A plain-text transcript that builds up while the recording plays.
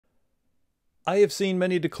I have seen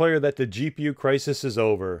many declare that the GPU crisis is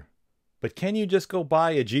over. But can you just go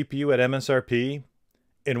buy a GPU at MSRP?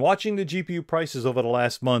 In watching the GPU prices over the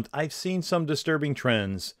last month, I've seen some disturbing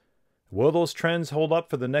trends. Will those trends hold up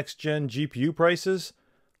for the next-gen GPU prices?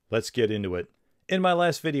 Let's get into it. In my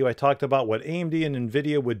last video, I talked about what AMD and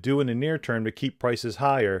NVIDIA would do in the near term to keep prices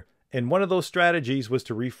higher, and one of those strategies was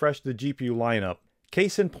to refresh the GPU lineup.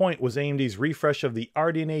 Case in point was AMD's refresh of the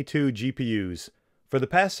RDNA 2 GPUs. For the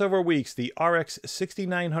past several weeks, the RX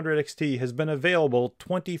 6900 XT has been available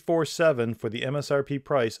 24/7 for the MSRP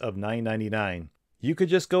price of $999. You could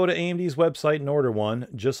just go to AMD's website and order one,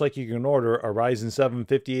 just like you can order a Ryzen 7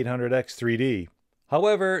 5800X 3D.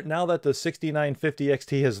 However, now that the 6950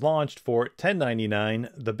 XT has launched for $1099,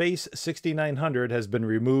 the base 6900 has been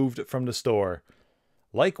removed from the store.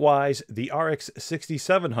 Likewise, the RX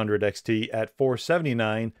 6700 XT at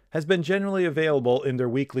 $479 has been generally available in their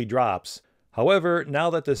weekly drops. However, now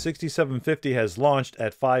that the 6750 has launched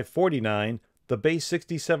at $549, the base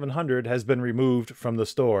 6700 has been removed from the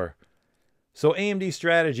store. So AMD's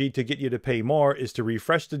strategy to get you to pay more is to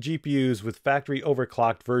refresh the GPUs with factory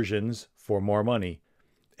overclocked versions for more money.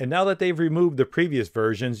 And now that they've removed the previous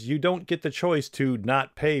versions, you don't get the choice to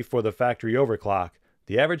not pay for the factory overclock.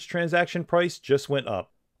 The average transaction price just went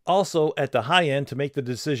up. Also, at the high end, to make the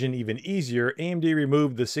decision even easier, AMD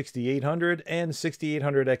removed the 6800 and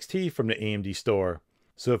 6800 XT from the AMD store.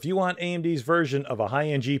 So if you want AMD's version of a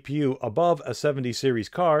high-end GPU above a 70 series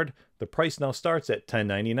card, the price now starts at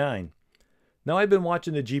 $1099. Now, I've been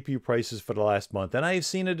watching the GPU prices for the last month, and I have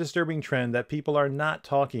seen a disturbing trend that people are not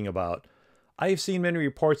talking about. I have seen many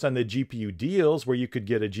reports on the GPU deals where you could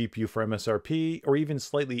get a GPU for MSRP or even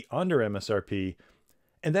slightly under MSRP,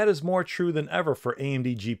 and that is more true than ever for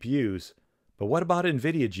AMD GPUs. But what about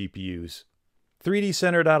NVIDIA GPUs?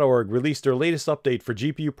 3DCenter.org released their latest update for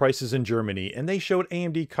GPU prices in Germany, and they showed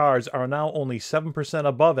AMD cards are now only 7%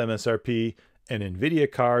 above MSRP, and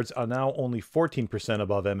NVIDIA cards are now only 14%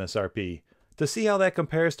 above MSRP. To see how that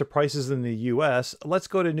compares to prices in the US, let's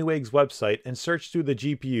go to Newegg's website and search through the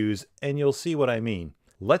GPUs, and you'll see what I mean.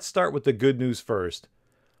 Let's start with the good news first.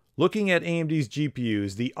 Looking at AMD's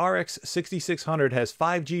GPUs, the RX 6600 has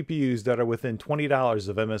 5 GPUs that are within $20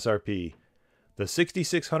 of MSRP. The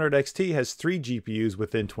 6600 XT has 3 GPUs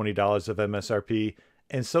within $20 of MSRP,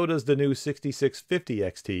 and so does the new 6650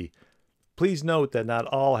 XT. Please note that not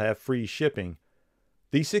all have free shipping.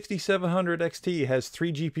 The 6700 XT has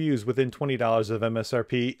 3 GPUs within $20 of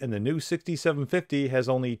MSRP, and the new 6750 has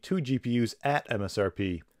only 2 GPUs at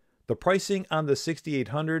MSRP. The pricing on the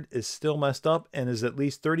 6800 is still messed up and is at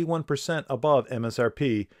least 31% above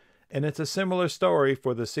MSRP, and it's a similar story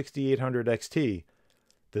for the 6800 XT.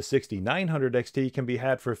 The 6900 XT can be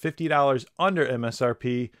had for $50 under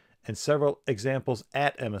MSRP, and several examples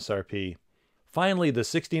at MSRP. Finally, the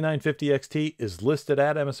 6950 XT is listed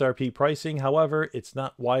at MSRP pricing, however, it's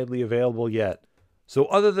not widely available yet. So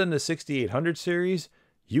other than the 6800 series,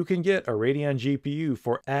 you can get a Radeon GPU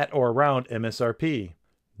for at or around MSRP.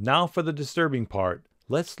 Now for the disturbing part.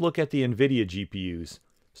 Let's look at the NVIDIA GPUs.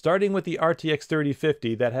 Starting with the RTX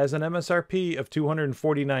 3050 that has an MSRP of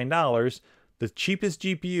 $249, the cheapest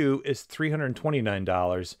GPU is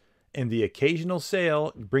 $329, and the occasional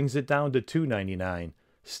sale brings it down to $299.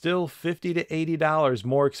 Still $50 to $80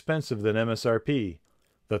 more expensive than MSRP.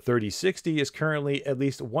 The 3060 is currently at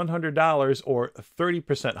least $100 or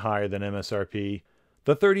 30% higher than MSRP.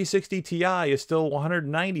 The 3060 Ti is still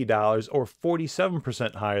 $190 or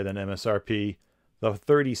 47% higher than MSRP. The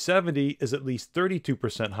 3070 is at least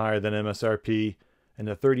 32% higher than MSRP, and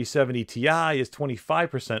the 3070 Ti is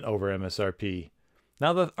 25% over MSRP.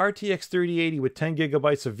 Now the RTX 3080 with 10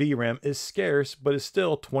 GB of VRAM is scarce, but is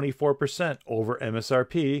still 24% over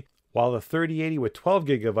MSRP, while the 3080 with 12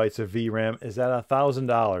 GB of VRAM is at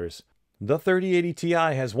 $1,000. The 3080 Ti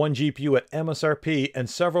has 1 GPU at MSRP and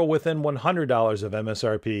several within $100 of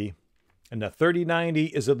MSRP. And the 3090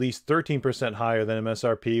 is at least 13% higher than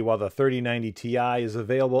MSRP, while the 3090 Ti is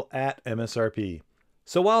available at MSRP.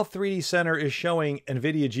 So while 3D Center is showing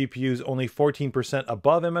NVIDIA GPUs only 14%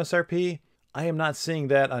 above MSRP, I am not seeing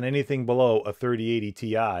that on anything below a 3080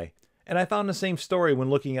 Ti. And I found the same story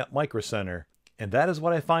when looking at Micro Center, and that is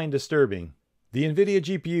what I find disturbing. The NVIDIA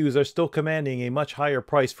GPUs are still commanding a much higher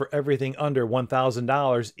price for everything under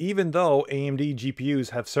 $1,000, even though AMD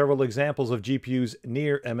GPUs have several examples of GPUs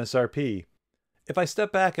near MSRP. If I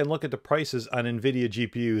step back and look at the prices on NVIDIA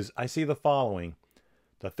GPUs, I see the following.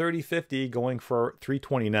 The 3050 going for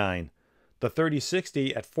 $329, the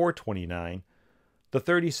 3060 at $429, the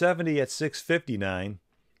 3070 at $659,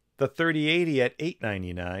 the 3080 at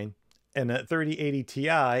 $899, and the 3080 Ti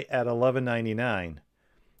at $1199.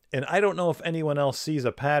 And I don't know if anyone else sees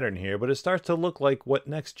a pattern here, but it starts to look like what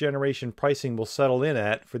next generation pricing will settle in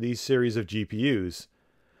at for these series of GPUs.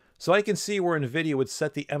 So I can see where NVIDIA would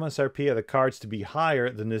set the MSRP of the cards to be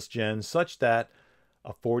higher than this gen, such that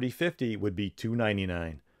a 4050 would be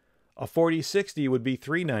 $299, a 4060 would be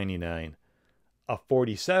 $399, a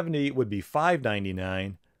 4070 would be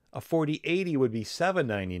 $599, a 4080 would be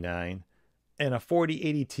 $799, and a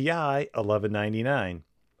 4080 Ti $1199.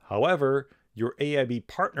 However, your AIB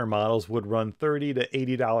partner models would run $30 to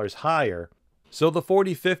 $80 higher. So the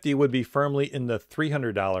 4050 would be firmly in the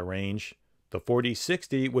 $300 range, the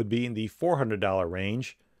 4060 would be in the $400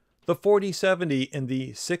 range, the 4070 in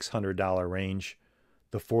the $600 range,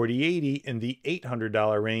 the 4080 in the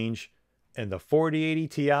 $800 range, and the 4080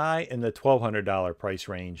 Ti in the $1,200 price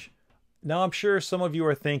range. Now I'm sure some of you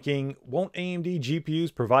are thinking, won't AMD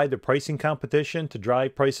GPUs provide the pricing competition to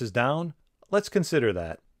drive prices down? Let's consider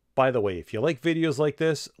that. By the way, if you like videos like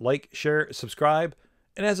this, like, share, subscribe.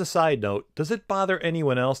 And as a side note, does it bother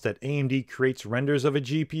anyone else that AMD creates renders of a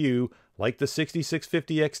GPU like the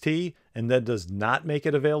 6650 XT and then does not make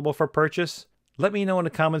it available for purchase? Let me know in the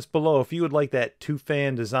comments below if you would like that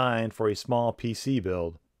two-fan design for a small PC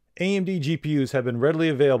build. AMD GPUs have been readily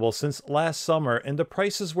available since last summer, and the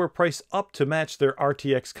prices were priced up to match their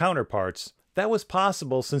RTX counterparts. That was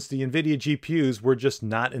possible since the NVIDIA GPUs were just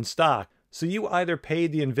not in stock. So you either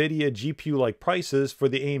paid the NVIDIA GPU-like prices for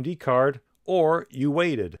the AMD card, or you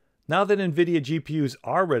waited. Now that NVIDIA GPUs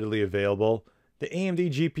are readily available, the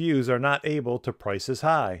AMD GPUs are not able to price as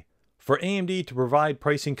high. For AMD to provide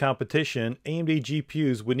pricing competition, AMD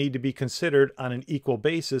GPUs would need to be considered on an equal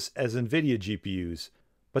basis as NVIDIA GPUs,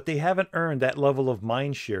 but they haven't earned that level of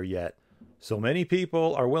mindshare yet. So many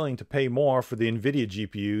people are willing to pay more for the NVIDIA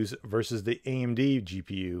GPUs versus the AMD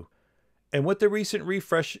GPU. And with the recent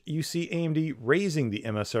refresh, you see AMD raising the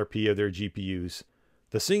MSRP of their GPUs.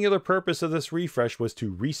 The singular purpose of this refresh was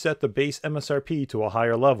to reset the base MSRP to a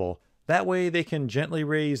higher level. That way they can gently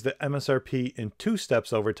raise the MSRP in 2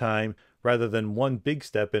 steps over time rather than one big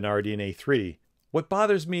step in RDNA 3. What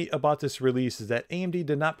bothers me about this release is that AMD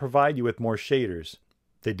did not provide you with more shaders.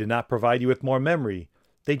 They did not provide you with more memory.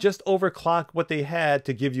 They just overclocked what they had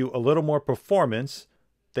to give you a little more performance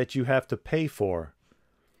that you have to pay for.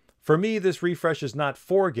 For me, this refresh is not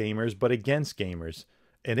for gamers, but against gamers.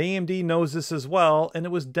 And AMD knows this as well, and it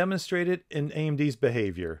was demonstrated in AMD's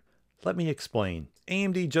behavior. Let me explain.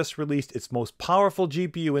 AMD just released its most powerful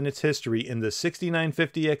GPU in its history in the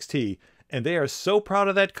 6950 XT, and they are so proud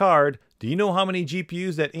of that card. Do you know how many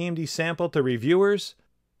GPUs that AMD sampled to reviewers?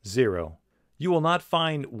 0. You will not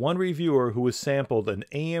find one reviewer who has sampled an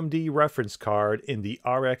AMD reference card in the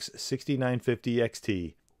RX 6950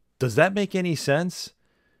 XT. Does that make any sense?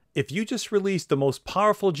 If you just released the most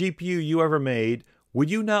powerful GPU you ever made,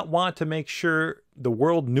 would you not want to make sure the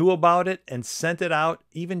world knew about it and sent it out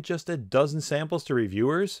even just a dozen samples to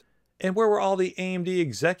reviewers? And where were all the AMD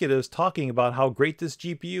executives talking about how great this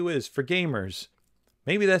GPU is for gamers?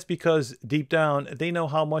 Maybe that's because deep down they know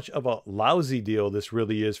how much of a lousy deal this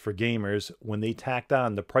really is for gamers when they tacked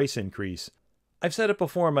on the price increase. I've said it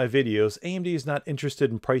before in my videos, AMD is not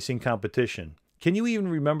interested in pricing competition. Can you even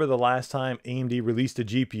remember the last time AMD released a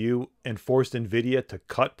GPU and forced NVIDIA to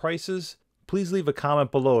cut prices? Please leave a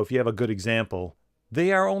comment below if you have a good example.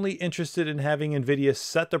 They are only interested in having NVIDIA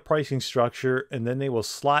set the pricing structure, and then they will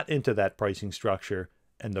slot into that pricing structure.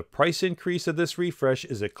 And the price increase of this refresh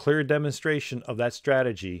is a clear demonstration of that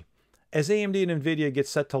strategy. As AMD and NVIDIA get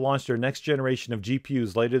set to launch their next generation of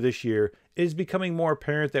GPUs later this year, it is becoming more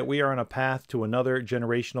apparent that we are on a path to another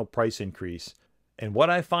generational price increase. And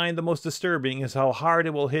what I find the most disturbing is how hard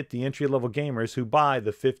it will hit the entry-level gamers who buy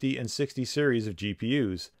the 50 and 60 series of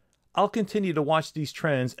GPUs. I'll continue to watch these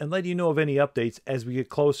trends and let you know of any updates as we get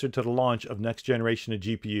closer to the launch of next generation of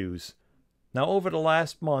GPUs. Now, over the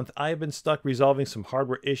last month, I have been stuck resolving some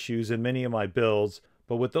hardware issues in many of my builds,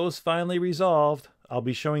 but with those finally resolved, I'll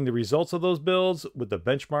be showing the results of those builds with the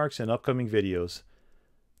benchmarks in upcoming videos.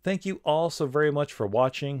 Thank you all so very much for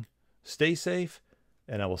watching. Stay safe,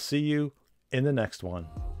 and I will see you in the next one.